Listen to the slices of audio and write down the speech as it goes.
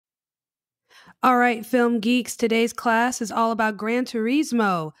All right, film geeks, today's class is all about Gran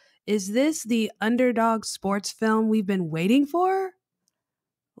Turismo. Is this the underdog sports film we've been waiting for?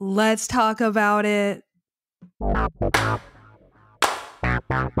 Let's talk about it.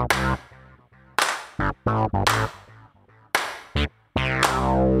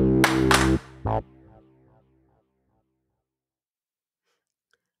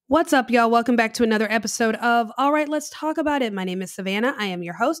 What's up, y'all? Welcome back to another episode of All Right, Let's Talk About It. My name is Savannah. I am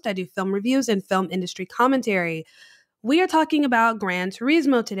your host. I do film reviews and film industry commentary. We are talking about Gran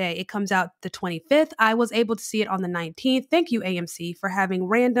Turismo today. It comes out the 25th. I was able to see it on the 19th. Thank you, AMC, for having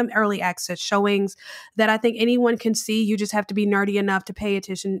random early access showings that I think anyone can see. You just have to be nerdy enough to pay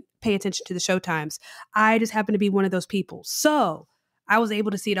attention to the showtimes. I just happen to be one of those people. So I was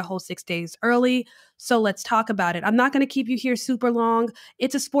able to see it a whole 6 days early. So let's talk about it. I'm not going to keep you here super long.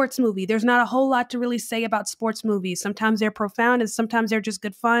 It's a sports movie. There's not a whole lot to really say about sports movies. Sometimes they're profound and sometimes they're just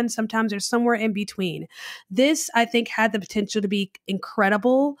good fun. Sometimes they're somewhere in between. This, I think, had the potential to be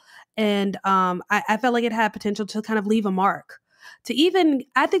incredible. And I felt like it had potential to kind of leave a mark.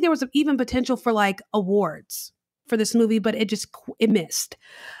 I think there was even potential for like awards for this movie, but it missed.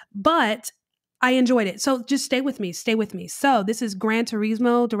 But I enjoyed it. So just stay with me. Stay with me. So this is Gran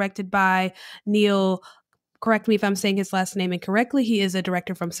Turismo, directed by Neil. Correct me if I'm saying his last name incorrectly. He is a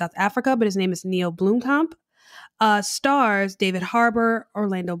director from South Africa, but his name is Neil Blomkamp. Stars David Harbour,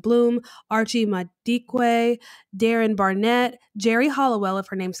 Orlando Bloom, Archie Madikwe, Darren Barnett, Jerry Hollowell, if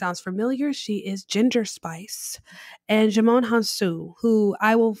her name sounds familiar, she is Ginger Spice, and Jamon Hansu, who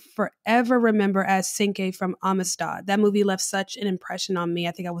I will forever remember as Sinke from Amistad. That movie left such an impression on me.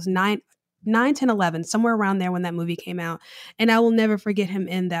 I think I was 9, 10, 11, somewhere around there when that movie came out. And I will never forget him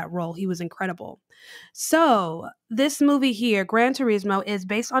in that role. He was incredible. So this movie here, Gran Turismo, is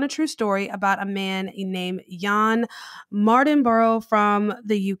based on a true story about a man named Jan Mardenborough from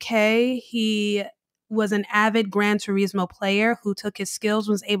the UK. He was an avid Gran Turismo player who took his skills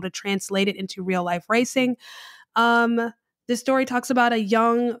and was able to translate it into real life racing. This story talks about a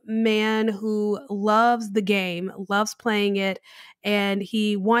young man who loves the game, loves playing it, and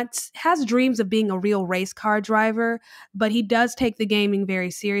has dreams of being a real race car driver, but he does take the gaming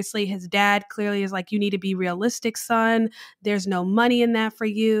very seriously. His dad clearly is like, you need to be realistic, son. There's no money in that for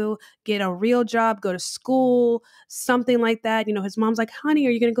you. Get a real job, go to school, something like that. You know, his mom's like, honey,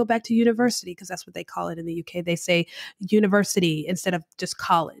 are you going to go back to university? Because that's what they call it in the UK. They say university instead of just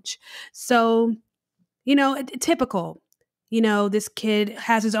college. So, typical. This kid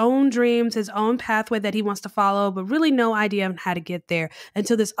has his own dreams, his own pathway that he wants to follow, but really no idea on how to get there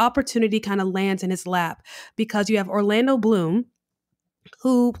until this opportunity kind of lands in his lap, because you have Orlando Bloom,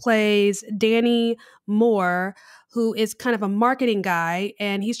 who plays Danny Moore, who is kind of a marketing guy,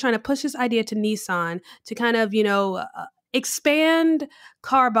 and he's trying to push this idea to Nissan to kind of, expand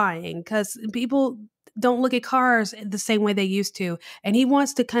car buying, because people don't look at cars the same way they used to. And he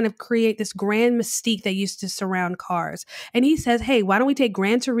wants to kind of create this grand mystique that used to surround cars. And he says, hey, why don't we take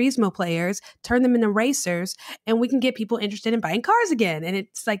Gran Turismo players, turn them into racers, and we can get people interested in buying cars again. And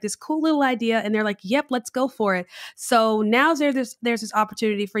it's like this cool little idea. And they're like, yep, let's go for it. So now there's this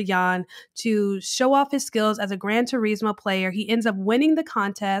opportunity for Jan to show off his skills as a Gran Turismo player. He ends up winning the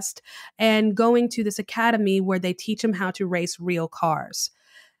contest and going to this academy where they teach him how to race real cars.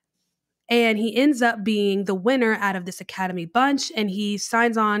 And he ends up being the winner out of this academy bunch, and he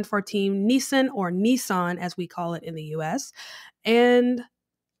signs on for Team Nissan, or Nissan as we call it in the US. And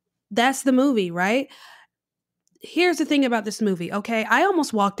that's the movie, right? Here's the thing about this movie, okay? I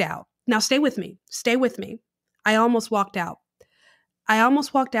almost walked out. Now stay with me. Stay with me. I almost walked out. I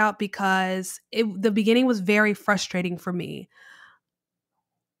almost walked out because the beginning was very frustrating for me.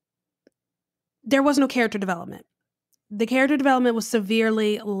 There was no character development. The character development was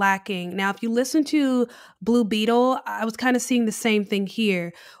severely lacking. Now, if you listen to Blue Beetle, I was kind of seeing the same thing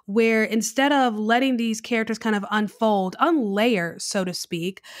here, where instead of letting these characters kind of unlayer, so to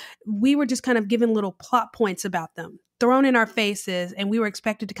speak, we were just kind of given little plot points about them, thrown in our faces, and we were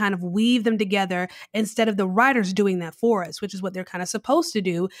expected to kind of weave them together instead of the writers doing that for us, which is what they're kind of supposed to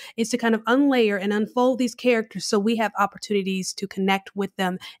do, is to kind of unlayer and unfold these characters so we have opportunities to connect with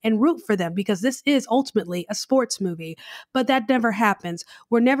them and root for them, because this is ultimately a sports movie. But that never happens.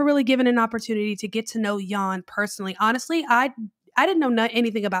 We're never really given an opportunity to get to know Jan personally. Honestly, I didn't know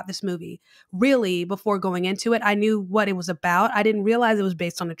anything about this movie really before going into it. I knew what it was about. I didn't realize it was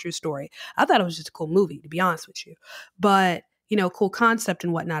based on a true story. I thought it was just a cool movie, to be honest with you. But, cool concept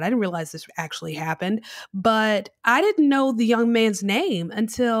and whatnot. I didn't realize this actually happened. But I didn't know the young man's name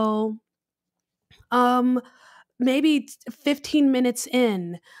until maybe 15 minutes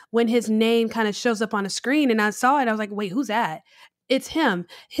in, when his name kind of shows up on a screen, and I saw it. I was like, wait, who's that? It's him.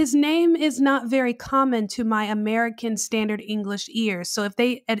 His name is not very common to my American standard English ears. So if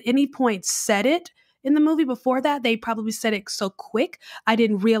they at any point said it in the movie before that, they probably said it so quick, I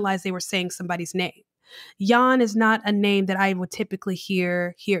didn't realize they were saying somebody's name. Jan is not a name that I would typically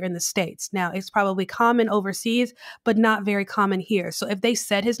hear here in the States. Now, it's probably common overseas, but not very common here. So if they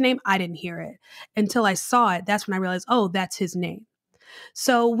said his name, I didn't hear it until I saw it. That's when I realized, oh, that's his name.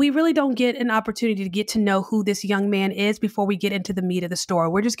 So we really don't get an opportunity to get to know who this young man is before we get into the meat of the story.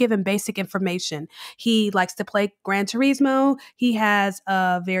 We're just given basic information. He likes to play Gran Turismo. He has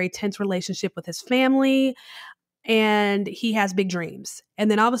a very tense relationship with his family, and he has big dreams. And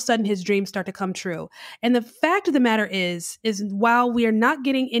then all of a sudden his dreams start to come true. And the fact of the matter is while we are not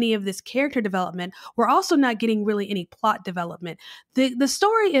getting any of this character development, we're also not getting really any plot development. The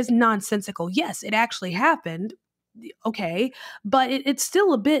story is nonsensical. Yes, it actually happened. Okay, but it's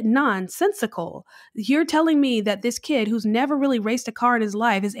still a bit nonsensical. You're telling me that this kid who's never really raced a car in his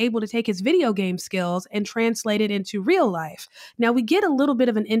life is able to take his video game skills and translate it into real life. Now, we get a little bit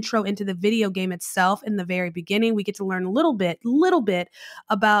of an intro into the video game itself in the very beginning. We get to learn a little bit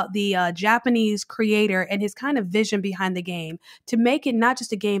about the Japanese creator and his kind of vision behind the game to make it not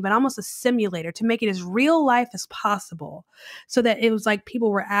just a game, but almost a simulator, to make it as real life as possible, so that it was like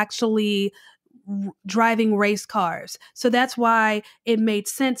people were actually driving race cars. So that's why it made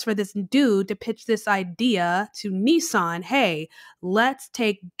sense for this dude to pitch this idea to Nissan. Hey, let's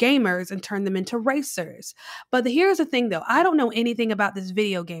take gamers and turn them into racers. But here's the thing though. I don't know anything about this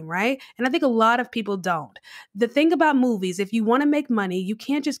video game, right? And I think a lot of people don't. The thing about movies, if you want to make money, you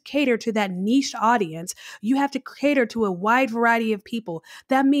can't just cater to that niche audience. You have to cater to a wide variety of people.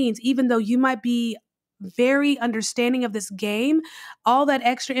 That means even though you might be very understanding of this game, all that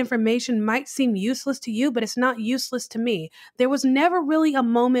extra information might seem useless to you, but it's not useless to me. There was never really a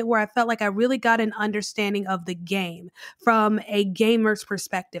moment where I felt like I really got an understanding of the game from a gamer's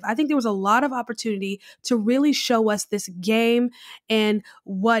perspective. I think there was a lot of opportunity to really show us this game and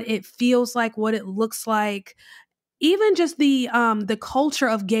what it feels like, what it looks like, even just the culture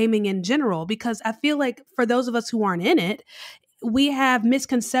of gaming in general, because I feel like for those of us who aren't in it, we have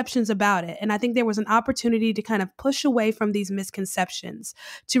misconceptions about it. And I think there was an opportunity to kind of push away from these misconceptions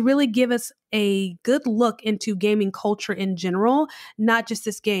to really give us a good look into gaming culture in general, not just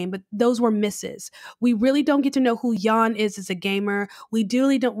this game, but those were misses. We really don't get to know who Jan is as a gamer. We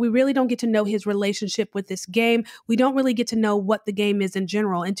really don't get to know his relationship with this game. We don't really get to know what the game is in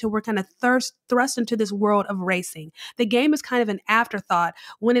general until we're kind of thrust into this world of racing. The game is kind of an afterthought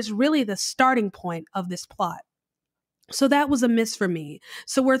when it's really the starting point of this plot. So that was a miss for me.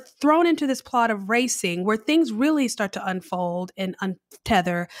 So we're thrown into this plot of racing where things really start to unfold and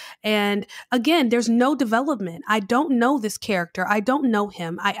untether. And again, there's no development. I don't know this character. I don't know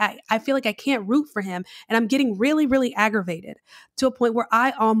him. I feel like I can't root for him. And I'm getting really, really aggravated to a point where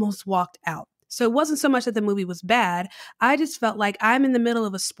I almost walked out. So it wasn't so much that the movie was bad. I just felt like I'm in the middle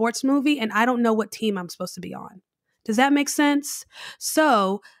of a sports movie and I don't know what team I'm supposed to be on. Does that make sense?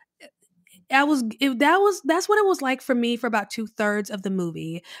 So that's what it was like for me for about 2/3 of the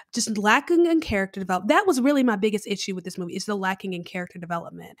movie, just lacking in character development. That was really my biggest issue with this movie, is the lacking in character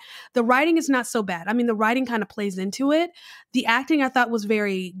development. The writing is not so bad. I mean, the writing kind of plays into it. The acting I thought was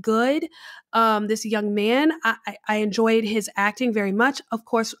very good. This young man, I enjoyed his acting very much. Of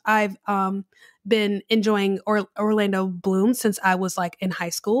course, I've been enjoying Orlando Bloom since I was like in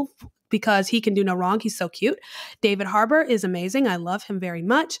high school, because he can do no wrong. He's so cute. David Harbour is amazing. I love him very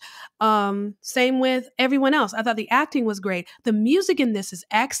much. Same with everyone else. I thought the acting was great. The music in this is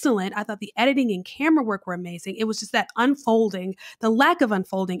excellent. I thought the editing and camera work were amazing. It was just that unfolding, the lack of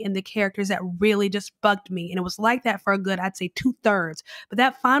unfolding in the characters that really just bugged me. And it was like that for a good, I'd say 2/3. But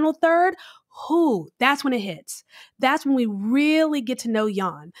that final third, that's when it hits. That's when we really get to know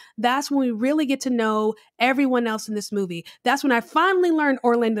Jan. That's when we really get to know everyone else in this movie. That's when I finally learned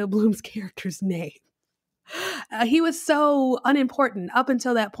Orlando Bloom's character's name. He was so unimportant up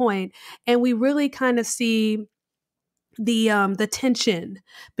until that point, and we really kind of see the tension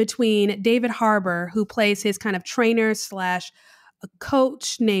between David Harbour, who plays his kind of trainer slash a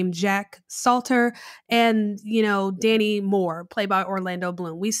coach named Jack Salter, and Danny Moore, played by Orlando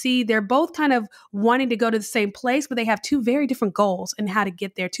Bloom. We see they're both kind of wanting to go to the same place, but they have two very different goals and how to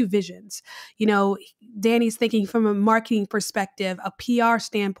get there, two visions. Danny's thinking from a marketing perspective, a PR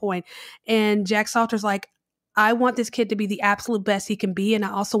standpoint, and Jack Salter's like, I want this kid to be the absolute best he can be, and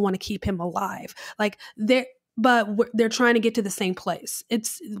I also want to keep him alive. They're trying to get to the same place.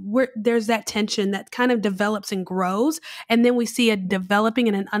 There's that tension that kind of develops and grows, and then we see a developing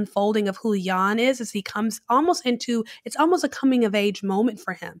and an unfolding of who Jan is as he comes it's almost a coming of age moment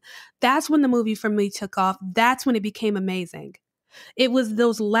for him. That's when the movie for me took off. That's when it became amazing. It was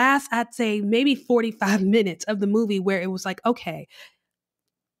those last, I'd say maybe 45 minutes of the movie where it was like, okay,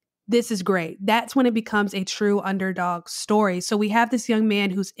 this is great. That's when it becomes a true underdog story. So we have this young man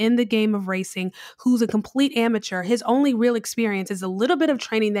who's in the game of racing, who's a complete amateur. His only real experience is a little bit of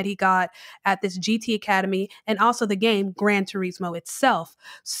training that he got at this GT Academy and also the game Gran Turismo itself.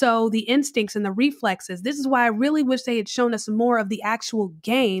 So the instincts and the reflexes, this is why I really wish they had shown us more of the actual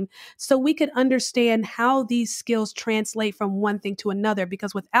game so we could understand how these skills translate from one thing to another.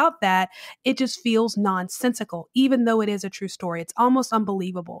 Because without that, it just feels nonsensical, even though it is a true story. It's almost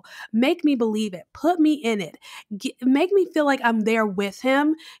unbelievable. Make me believe it. Put me in it. Make me feel like I'm there with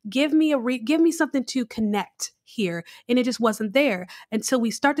him. Give me something to connect here. And it just wasn't there until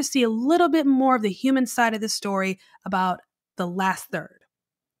we start to see a little bit more of the human side of the story about the last third.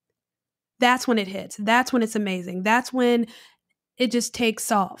 That's when it hits. That's when it's amazing. That's when it just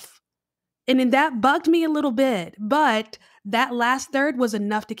takes off. And then that bugged me a little bit, but that last third was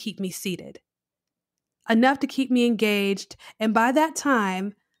enough to keep me seated, enough to keep me engaged. And by that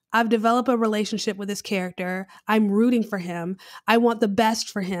time, I've developed a relationship with this character. I'm rooting for him. I want the best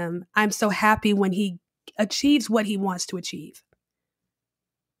for him. I'm so happy when he achieves what he wants to achieve.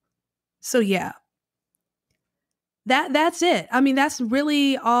 So yeah, that's it. I mean, that's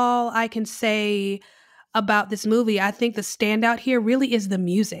really all I can say about this movie. I think the standout here really is the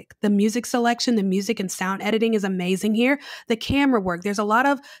music. The music selection, the music and sound editing is amazing here. The camera work, there's a lot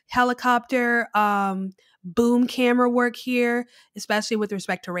of helicopter boom camera work here, especially with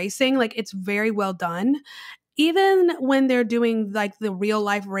respect to racing. Like, it's very well done. Even when they're doing like the real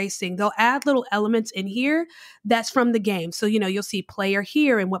life racing, they'll add little elements in here that's from the game. So, you'll see player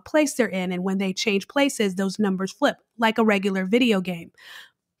here and what place they're in. And when they change places, those numbers flip like a regular video game.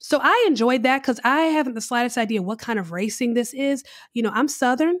 So I enjoyed that because I haven't the slightest idea what kind of racing this is. I'm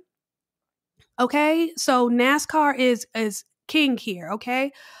Southern. Okay. So NASCAR is king here.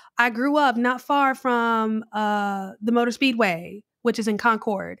 Okay. I grew up not far from the Motor Speedway, which is in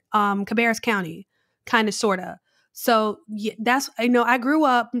Concord, Cabarrus County, kind of, sort of. So yeah, I grew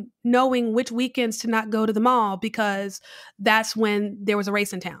up knowing which weekends to not go to the mall because that's when there was a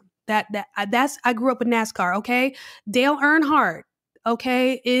race in town. I grew up with NASCAR. Okay. Dale Earnhardt,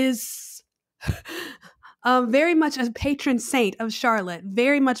 okay, is very much a patron saint of Charlotte,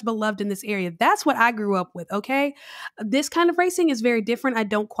 very much beloved in this area. That's what I grew up with, okay? This kind of racing is very different. I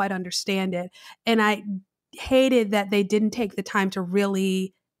don't quite understand it. And I hated that they didn't take the time to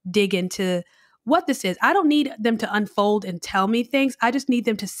really dig into what this is. I don't need them to unfold and tell me things. I just need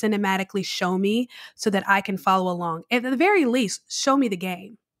them to cinematically show me so that I can follow along. At the very least, show me the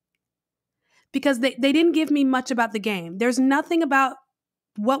game. Because they didn't give me much about the game. There's nothing about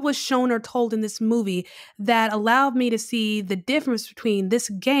what was shown or told in this movie that allowed me to see the difference between this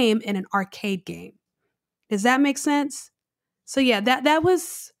game and an arcade game. Does that make sense? So yeah, that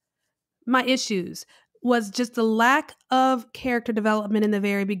was my issues, was just the lack of character development in the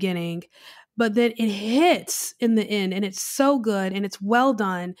very beginning, but then it hits in the end and it's so good and it's well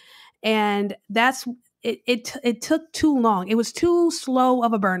done. And that's it took too long. It was too slow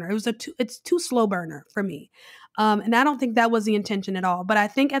of a burner. It's too slow burner for me. And I don't think that was the intention at all. But I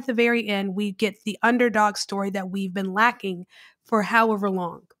think at the very end, we get the underdog story that we've been lacking for however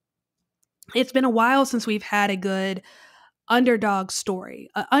long. It's been a while since we've had a good underdog story,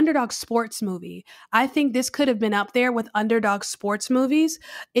 an underdog sports movie. I think this could have been up there with underdog sports movies.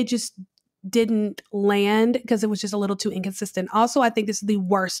 It just didn't land because it was just a little too inconsistent. Also, I think this is the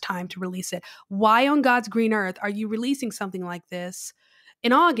worst time to release it. Why on God's green earth are you releasing something like this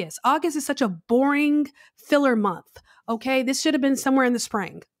in August? August is such a boring filler month. Okay, this should have been somewhere in the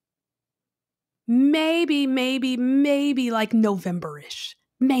spring. Maybe like November-ish.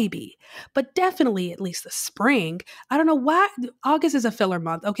 Maybe, but definitely at least the spring. I don't know why August is a filler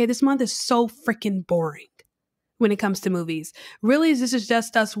month. Okay, this month is so freaking boring when it comes to movies. Really, this is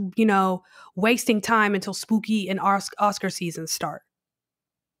just us, wasting time until spooky and Oscar season start.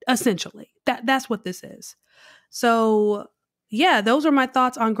 Essentially, that's what this is. So yeah, those are my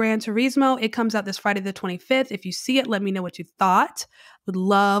thoughts on Gran Turismo. It comes out this Friday the 25th. If you see it, let me know what you thought. Would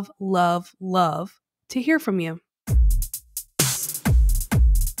love, love, love to hear from you.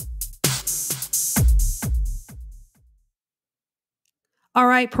 All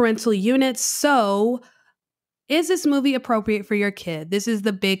right, parental units. So, is this movie appropriate for your kid? This is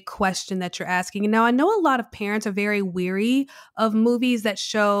the big question that you're asking. Now, I know a lot of parents are very weary of movies that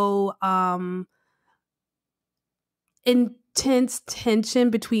show intense tension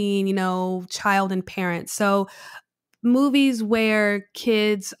between, child and parent. So, movies where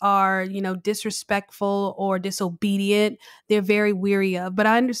kids are, disrespectful or disobedient, they're very weary of. But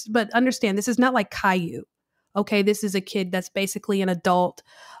understand, this is not like Caillou. okay, this is a kid that's basically an adult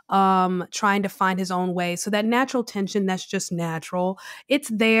trying to find his own way. So that natural tension, that's just natural. It's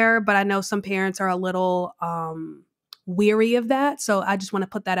there, but I know some parents are a little weary of that. So I just want to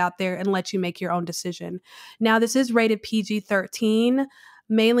put that out there and let you make your own decision. Now, this is rated PG-13,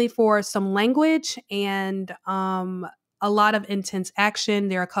 mainly for some language and a lot of intense action.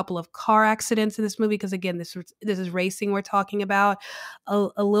 There are a couple of car accidents in this movie because, again, this is racing we're talking about.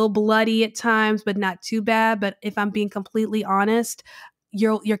 A little bloody at times, but not too bad. But if I'm being completely honest,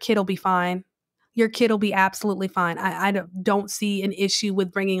 your kid will be fine. Your kid will be absolutely fine. I don't see an issue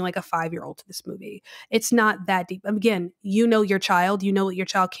with bringing like a 5-year-old to this movie. It's not that deep. Again, you know your child. You know what your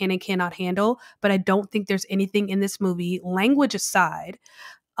child can and cannot handle. But I don't think there's anything in this movie, language aside,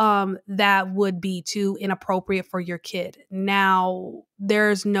 that would be too inappropriate for your kid. Now,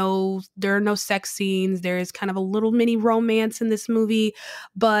 there are no sex scenes. There is kind of a little mini romance in this movie,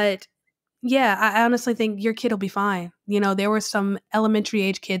 but yeah, I honestly think your kid will be fine. You know, there were some elementary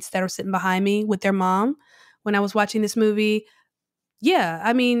age kids that were sitting behind me with their mom when I was watching this movie. Yeah,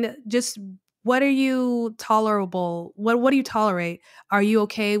 I mean, just what are you tolerable? What do you tolerate? Are you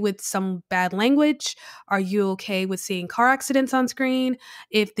okay with some bad language? Are you okay with seeing car accidents on screen?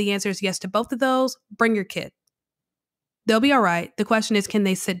 If the answer is yes to both of those, bring your kid. They'll be all right. The question is, can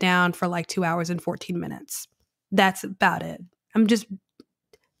they sit down for like 2 hours and 14 minutes? That's about it. I'm just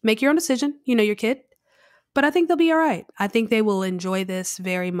make your own decision. You know your kid. But I think they'll be all right. I think they will enjoy this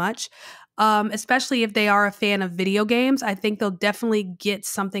very much, especially if they are a fan of video games. I think they'll definitely get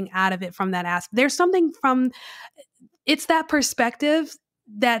something out of it from that aspect. There's something from, it's that perspective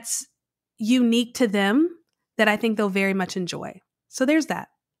that's unique to them that I think they'll very much enjoy. So there's that.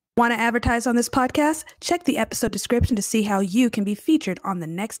 Want to advertise on this podcast? Check the episode description to see how you can be featured on the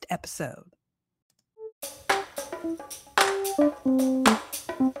next episode.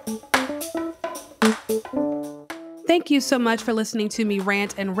 Thank you so much for listening to me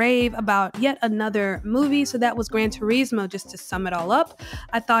rant and rave about yet another movie. So that was Gran Turismo, just to sum it all up.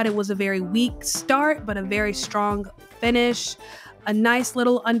 I thought it was a very weak start, but a very strong finish. A nice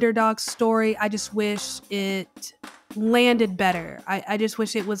little underdog story. I just wish it landed better. I just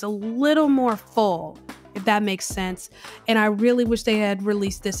wish it was a little more full, if that makes sense. And I really wish they had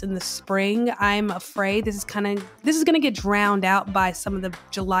released this in the spring. I'm afraid this is going to get drowned out by some of the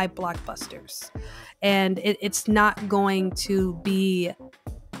July blockbusters. And it's not going to get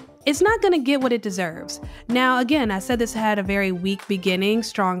what it deserves. Now, again, I said this had a very weak beginning,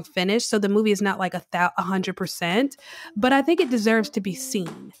 strong finish. So the movie is not like 100%, but I think it deserves to be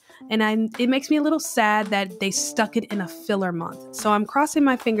seen. And it makes me a little sad that they stuck it in a filler month. So I'm crossing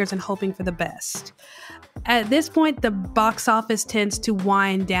my fingers and hoping for the best. At this point, the box office tends to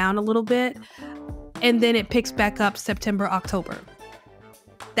wind down a little bit, and then it picks back up September, October.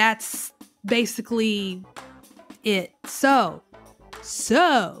 That's basically it. So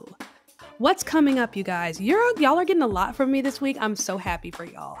what's coming up, you guys? Y'all are getting a lot from me this week. I'm so happy for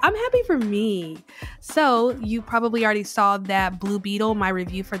y'all. I'm happy for me. So you probably already saw that Blue Beetle. My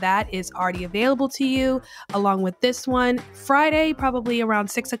review for that is already available to you, along with this one. Friday, probably around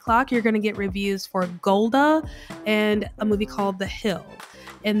 6 o'clock, you're going to get reviews for Golda and a movie called The Hill.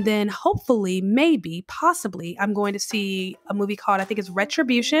 And then hopefully, maybe, possibly, I'm going to see a movie called, I think it's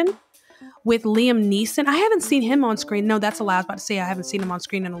Retribution, with Liam Neeson. I haven't seen him on screen. No, that's a lie. I was about to say I haven't seen him on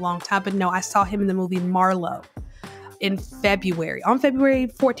screen in a long time, but no, I saw him in the movie Marlowe on February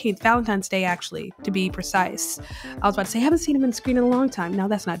 14th, Valentine's Day, actually, to be precise. I was about to say I haven't seen him on screen in a long time. No,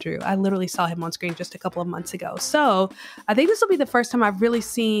 that's not true. I literally saw him on screen just a couple of months ago. So I think this will be the first time I've really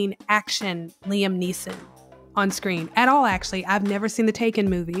seen action Liam Neeson on screen at all, actually. I've never seen the Taken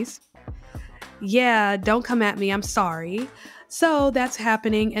movies. Yeah, don't come at me. I'm sorry. So that's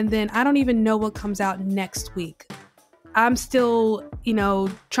happening. And then I don't even know what comes out next week. I'm still,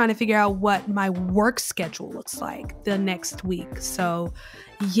 trying to figure out what my work schedule looks like the next week. So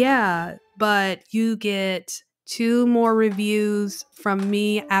yeah, but you get 2 more reviews from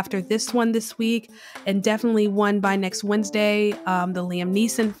me after this one this week, and definitely one by next Wednesday, the Liam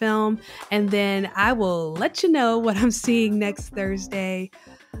Neeson film. And then I will let you know what I'm seeing next Thursday.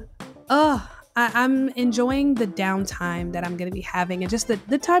 I'm enjoying the downtime that I'm going to be having, and just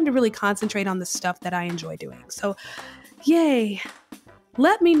the time to really concentrate on the stuff that I enjoy doing. So, yay.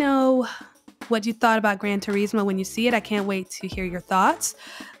 Let me know what you thought about Gran Turismo when you see it. I can't wait to hear your thoughts.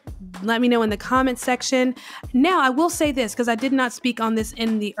 Let me know in the comments section. Now, I will say this, because I did not speak on this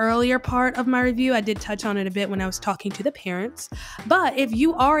in the earlier part of my review. I did touch on it a bit when I was talking to the parents. But if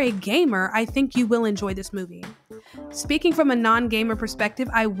you are a gamer, I think you will enjoy this movie. Speaking from a non-gamer perspective,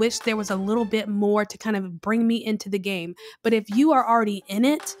 I wish there was a little bit more to kind of bring me into the game. But if you are already in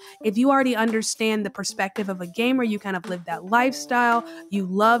it, if you already understand the perspective of a gamer, you kind of live that lifestyle, you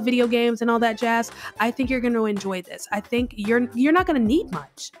love video games and all that jazz, I think you're going to enjoy this. I think you're not going to need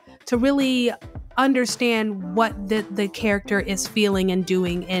much to really understand what the character is feeling and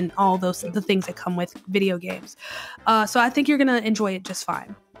doing and all the things that come with video games. So I think you're going to enjoy it just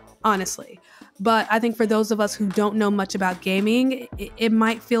fine, honestly. But I think for those of us who don't know much about gaming, it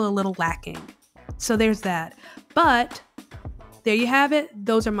might feel a little lacking. So there's that. But there you have it.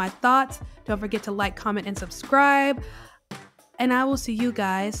 Those are my thoughts. Don't forget to like, comment, and subscribe. And I will see you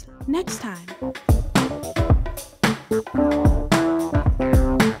guys next time.